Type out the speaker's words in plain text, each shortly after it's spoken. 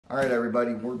All right,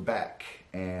 everybody, we're back.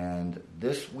 And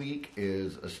this week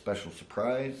is a special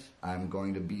surprise. I'm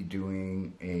going to be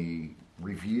doing a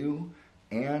review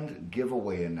and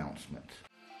giveaway announcement.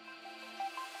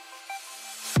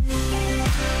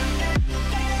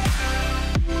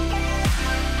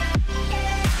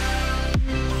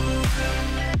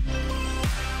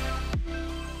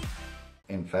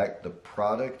 In fact, the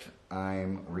product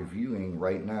I'm reviewing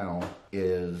right now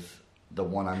is the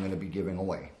one I'm going to be giving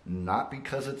away. Not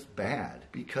because it's bad,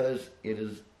 because it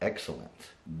is excellent.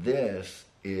 This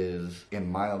is,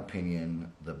 in my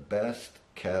opinion, the best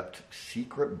kept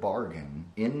secret bargain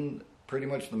in pretty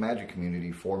much the magic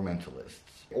community for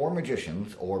mentalists or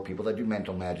magicians or people that do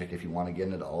mental magic, if you want to get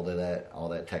into all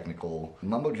that technical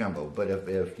mumbo jumbo. But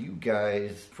if you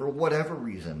guys, for whatever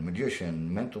reason,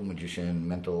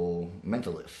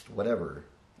 mentalist, whatever,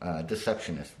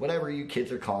 deceptionist, whatever you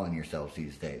kids are calling yourselves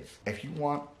these days. If you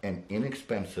want an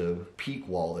inexpensive peak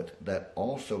wallet that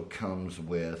also comes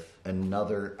with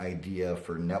another idea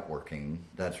for networking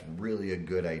that's really a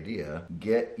good idea,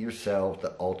 get yourself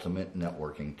the ultimate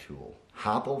networking tool.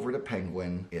 Hop over to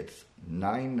Penguin. It's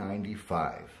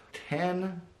 $9.95.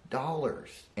 $10.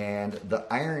 And the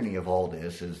irony of all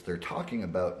this is they're talking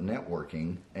about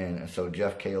networking, and so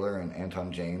Jeff Kaler and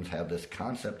Anton James have this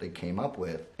concept they came up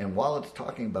with, and while it's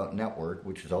talking about network,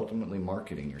 which is ultimately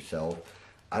marketing yourself,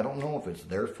 I don't know if it's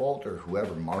their fault or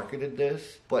whoever marketed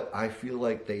this, but I feel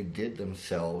like they did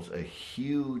themselves a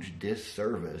huge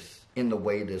disservice in the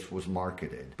way this was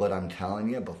marketed. But I'm telling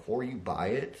you, before you buy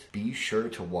it, be sure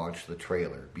to watch the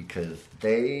trailer, because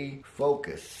they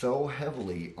focus so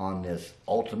heavily on this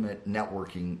ultimate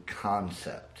networking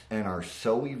concept and are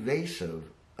so evasive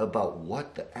about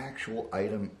what the actual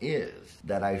item is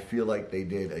that I feel like they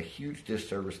did a huge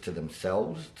disservice to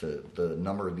themselves, to the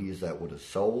number of these that would have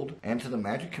sold, and to the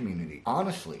magic community.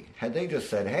 Honestly, had they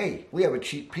just said, hey, we have a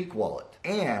cheap peak wallet,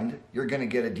 and you're going to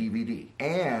get a DVD,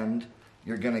 and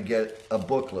you're going to get a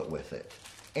booklet with it,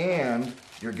 and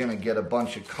you're going to get a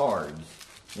bunch of cards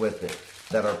with it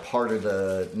that are part of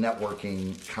the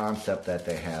networking concept that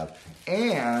they have,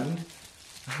 and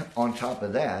on top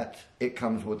of that, it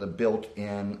comes with a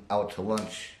built-in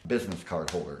out-to-lunch business card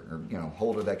holder, or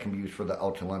holder that can be used for the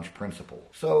out-to-lunch principle.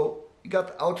 So you got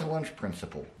the out-to-lunch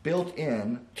principle built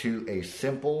in to a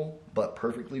simple but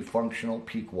perfectly functional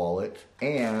peak wallet,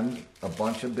 and a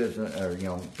bunch of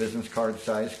business card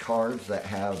size cards that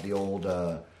have the old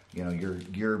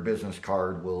your business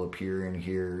card will appear in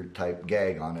here type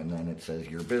gag on it, and then it says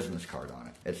your business card on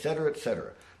it, etc.,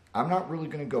 etc. I'm not really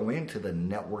going to go into the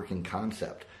networking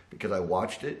concept because I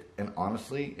watched it, and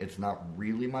honestly, it's not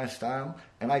really my style,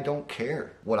 and I don't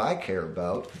care. What I care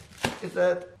about is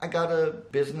that I got a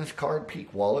business card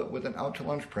peak wallet with an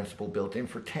out-to-lunch principle built in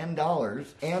for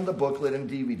 $10, and the booklet and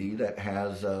DVD that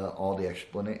has all the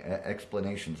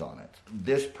explanations on it.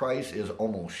 This price is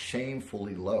almost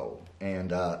shamefully low,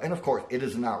 and of course, it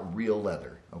is not real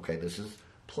leather. Okay, this is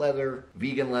pleather,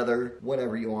 vegan leather,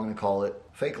 whatever you want to call it,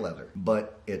 fake leather.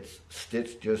 But it's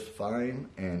stitched just fine,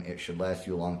 and it should last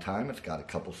you a long time. It's got a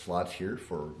couple slots here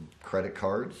for credit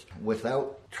cards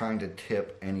without trying to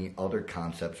tip any other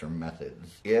concepts or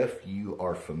methods. If you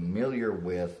are familiar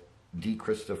with D.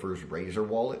 Christopher's Razor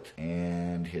wallet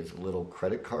and his little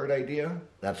credit card idea,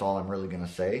 that's all I'm really going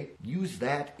to say. Use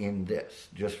that in this,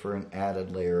 just for an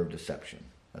added layer of deception.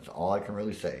 That's all I can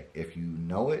really say. If you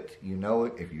know it, you know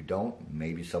it. If you don't,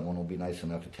 maybe someone will be nice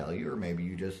enough to tell you, or maybe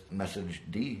you just message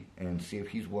D and see if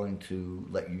he's willing to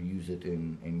let you use it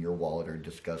in your wallet or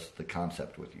discuss the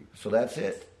concept with you. So that's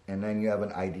it. And then you have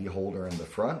an ID holder in the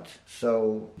front.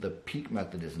 So the peak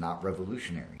method is not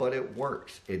revolutionary, but it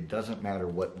works. It doesn't matter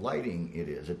what lighting it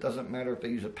is. It doesn't matter if they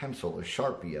use a pencil, a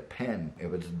Sharpie, a pen,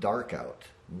 if it's dark out.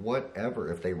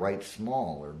 Whatever, if they write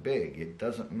small or big, it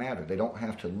doesn't matter. They don't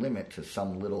have to limit to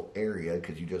some little area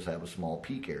because you just have a small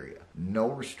peak area. No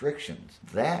restrictions.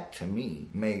 That, to me,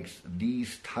 makes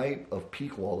these type of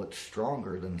peak wallets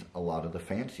stronger than a lot of the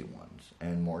fancy ones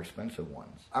and more expensive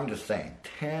ones. I'm just saying,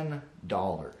 $10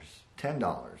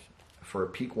 for a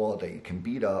peak wallet that you can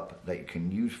beat up, that you can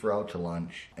use for out to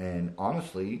lunch. And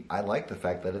honestly, I like the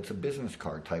fact that it's a business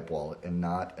card type wallet and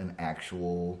not an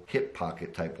actual hip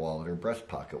pocket type wallet or breast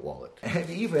pocket wallet. And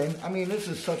even, this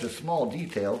is such a small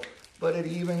detail, but it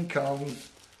even comes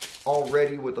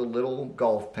already with a little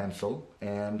golf pencil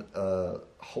and a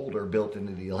holder built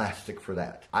into the elastic for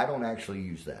that. I don't actually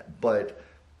use that, but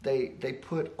They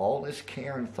put all this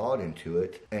care and thought into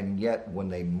it, and yet when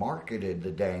they marketed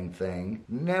the dang thing,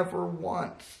 never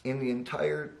once in the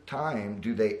entire time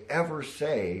do they ever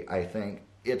say, I think,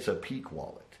 it's a peak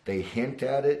wallet. They hint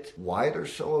at it. Why they're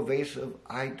so evasive,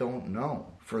 I don't know.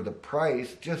 for the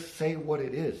price, just say what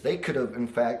it is. They could have, in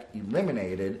fact,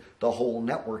 eliminated the whole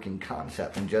networking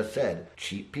concept and just said,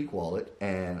 cheap Peak wallet,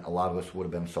 and a lot of us would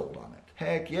have been sold on it.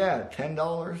 Heck yeah, $10,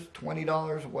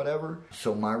 $20, whatever.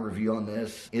 So my review on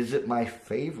this, is it my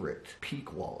favorite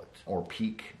Peak wallet or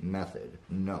Peak method?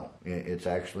 No, it's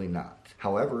actually not.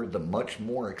 However, the much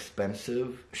more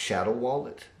expensive Shadow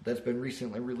wallet that's been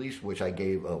recently released, which I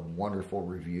gave a wonderful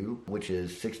review, which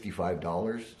is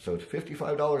 $65. So it's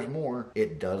 $55 more.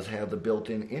 It does have the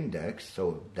built-in index,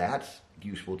 so that's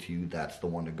useful to you, that's the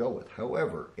one to go with.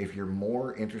 However, if you're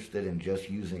more interested in just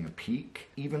using a Peak,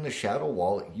 even the Shadow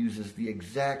wallet uses the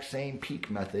exact same Peak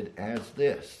method as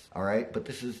this. All right, but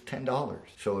this is $10.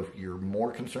 So if you're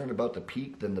more concerned about the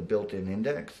Peak than the built-in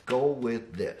index, go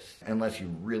with this, unless you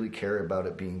really care about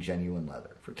it being genuine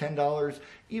leather. For $10,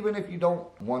 even if you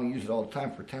don't want to use it all the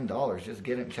time, for $10, just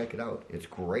get it and check it out. It's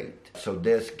great. So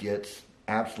this gets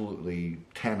absolutely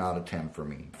 10 out of 10 for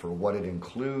me. For what it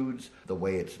includes, the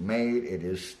way it's made, it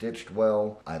is stitched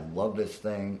well. I love this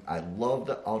thing. I love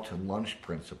the out to lunch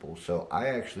principle, so I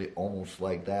actually almost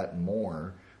like that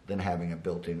more than having a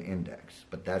built-in index,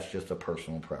 but that's just a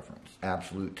personal preference.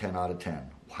 Absolute 10 out of 10,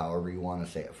 however you want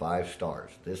to say it, 5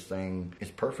 stars. This thing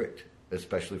is perfect,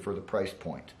 especially for the price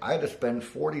point. I had to spend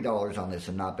 $40 on this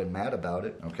and not been mad about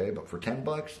it, okay? But for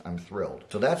 $10, I'm thrilled.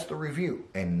 So that's the review.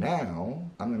 And now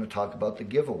I'm going to talk about the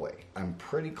giveaway. I'm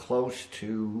pretty close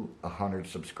to 100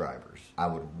 subscribers. I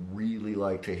would really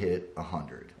like to hit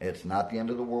 100. It's not the end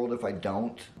of the world if I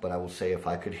don't, but I will say if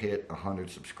I could hit 100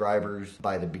 subscribers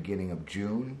by the beginning of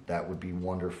June, that would be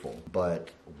wonderful. But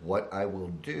what I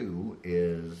will do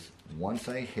is, once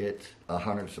I hit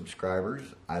 100 subscribers,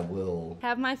 I will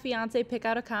have my fiance pick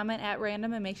out a comment at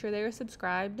random and make sure they are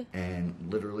subscribed. And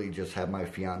literally just have my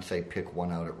fiance pick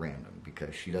one out at random,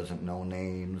 because she doesn't know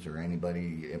names or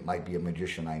anybody. It might be a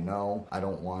magician I know. I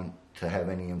don't want to have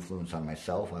any influence on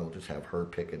myself. I will just have her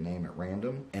pick a name at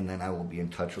random, and then I will be in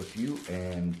touch with you,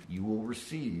 and you will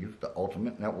receive the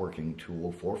ultimate networking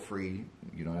tool for free.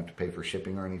 You don't have to pay for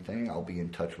shipping or anything. I'll be in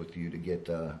touch with you to get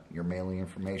your mailing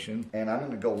information. And I'm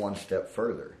going to go one step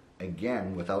further.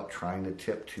 Again, without trying to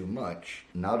tip too much,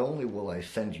 not only will I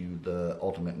send you the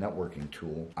ultimate networking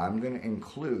tool, I'm going to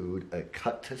include a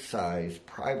cut-to-size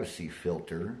privacy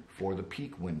filter for the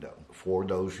Peak window. For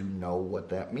those who know what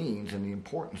that means and the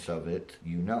importance of it,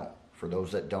 you know. For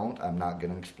those that don't, I'm not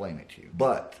going to explain it to you.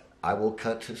 But I will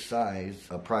cut to size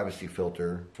a privacy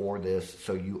filter for this,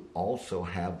 so you also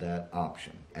have that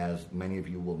option. As many of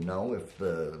you will know, if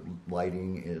the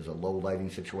lighting is a low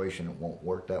lighting situation, it won't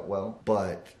work that well.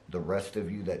 But the rest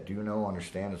of you that do know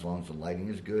understand, as long as the lighting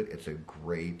is good, it's a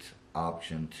great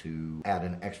option to add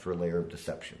an extra layer of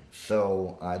deception.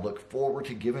 So I look forward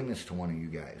to giving this to one of you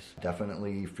guys.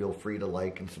 Definitely feel free to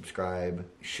like and subscribe,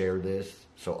 share this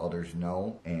so others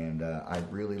know, and I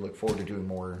really look forward to doing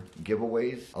more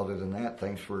giveaways. Other than that,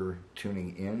 thanks for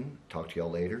tuning in. Talk to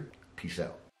y'all later. Peace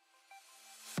out.